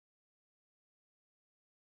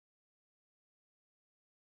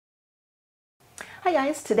Hi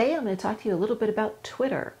guys, today I'm going to talk to you a little bit about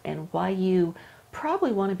Twitter and why you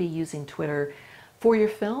probably want to be using Twitter for your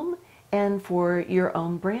film and for your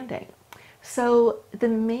own branding. So the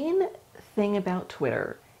main thing about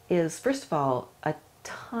Twitter is, first of all, a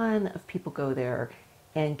ton of people go there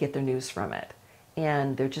and get their news from it.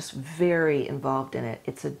 And they're just very involved in it.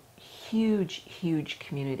 It's a huge, huge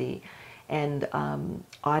community and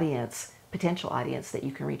audience, potential audience that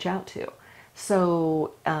you can reach out to.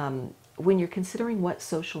 So when you're considering what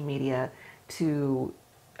social media to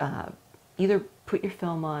either put your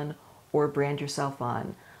film on or brand yourself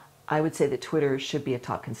on, I would say that Twitter should be a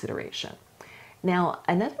top consideration. Now,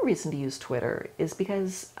 another reason to use Twitter is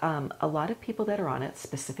because a lot of people that are on it,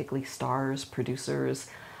 specifically stars, producers,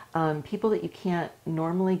 people that you can't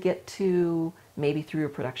normally get to maybe through a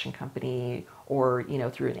production company or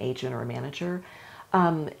through an agent or a manager,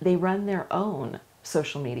 they run their own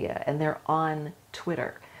social media and they're on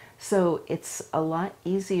Twitter. So it's a lot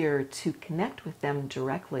easier to connect with them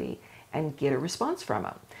directly and get a response from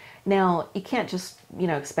them. Now, you can't just,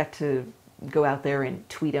 expect to go out there and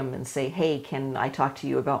tweet them and say, hey, can I talk to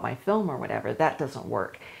you about my film or whatever. That doesn't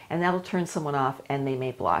work. And that'll turn someone off and they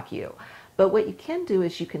may block you. But what you can do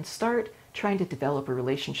is you can start trying to develop a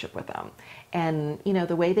relationship with them. And,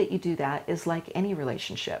 the way that you do that is like any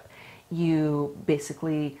relationship. You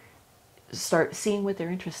basically start seeing what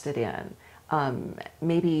they're interested in.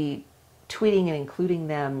 Maybe tweeting and including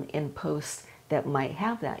them in posts that might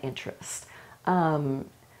have that interest.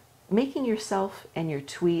 Making yourself and your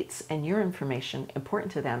tweets and your information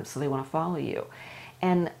important to them so they want to follow you.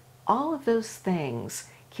 And all of those things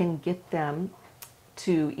can get them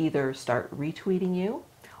to either start retweeting you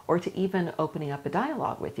or to even opening up a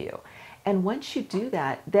dialogue with you. And once you do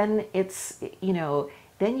that, then it's,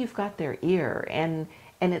 then you've got their ear and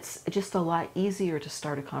it's just a lot easier to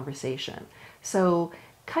start a conversation. So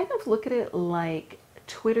kind of look at it like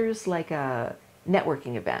Twitter's like a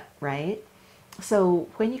networking event, right? So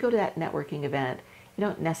when you go to that networking event, you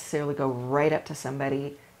don't necessarily go right up to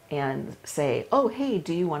somebody and say, oh, hey,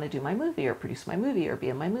 do you want to do my movie or produce my movie or be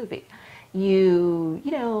in my movie? You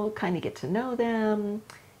kind of get to know them.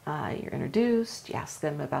 You're introduced. You ask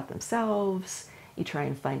them about themselves. You try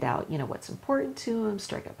and find out, what's important to them,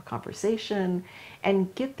 strike up a conversation,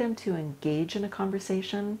 and get them to engage in a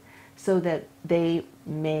conversation so that they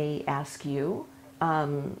may ask you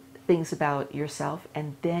things about yourself,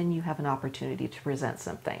 and then you have an opportunity to present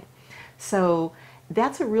something. So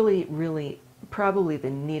that's a really, really probably the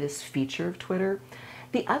neatest feature of Twitter.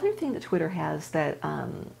 The other thing that Twitter has that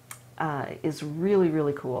is really,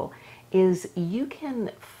 really cool is you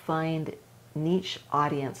can find niche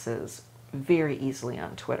audiences very easily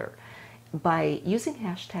on Twitter. By using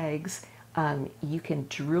hashtags, you can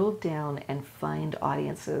drill down and find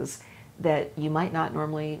audiences that you might not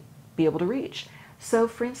normally be able to reach. So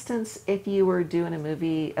for instance, if you were doing a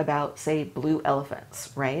movie about, say, blue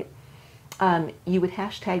elephants, right? You would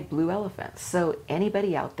hashtag blue elephants. So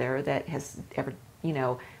anybody out there that has ever,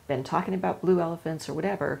 been talking about blue elephants or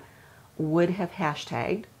whatever would have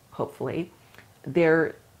hashtagged, hopefully,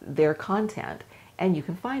 their content, and you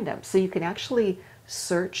can find them. So you can actually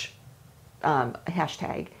search a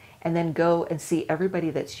hashtag and then go and see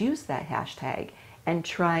everybody that's used that hashtag and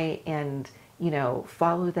try and,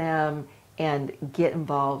 follow them and get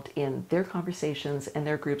involved in their conversations and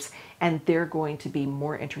their groups, and they're going to be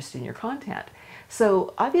more interested in your content.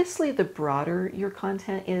 So obviously the broader your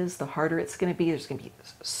content is, the harder it's going to be. There's going to be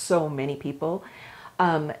so many people.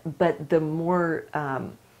 But the more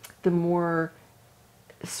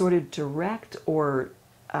sort of direct or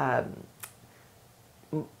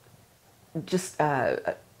just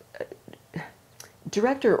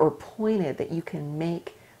direct or pointed that you can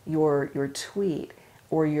make your tweet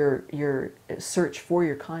or your search for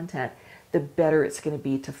your content, the better it's going to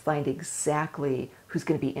be to find exactly who's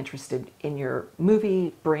going to be interested in your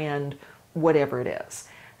movie, brand, whatever it is.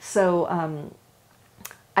 So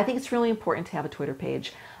I think it's really important to have a Twitter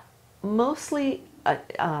page. Mostly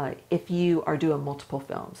if you are doing multiple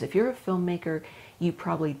films. If you're a filmmaker, you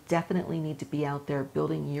probably definitely need to be out there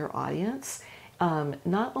building your audience,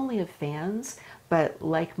 not only of fans, but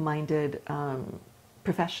like-minded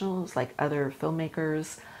professionals like other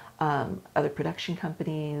filmmakers, other production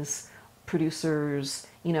companies, producers,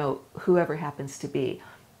 whoever happens to be.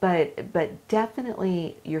 But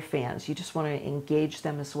definitely your fans. You just want to engage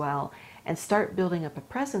them as well and start building up a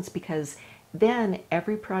presence, because then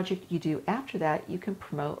every project you do after that you can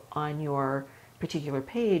promote on your particular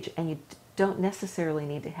page, and you don't necessarily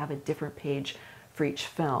need to have a different page for each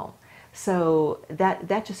film. So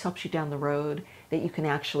that just helps you down the road, that you can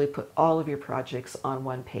actually put all of your projects on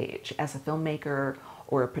one page as a filmmaker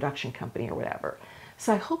or a production company or whatever.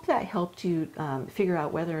 So I hope that helped you figure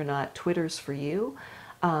out whether or not Twitter's for you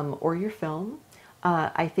or your film.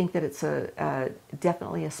 I think that it's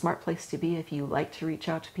definitely a smart place to be if you like to reach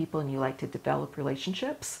out to people and you like to develop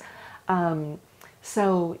relationships.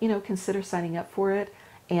 So, consider signing up for it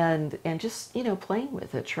and just, playing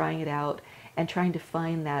with it, trying it out and trying to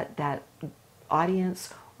find that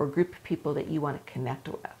audience or group of people that you want to connect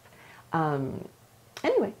with.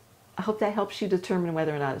 Anyway, I hope that helps you determine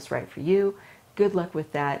whether or not it's right for you. Good luck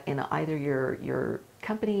with that in either your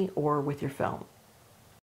company or with your film.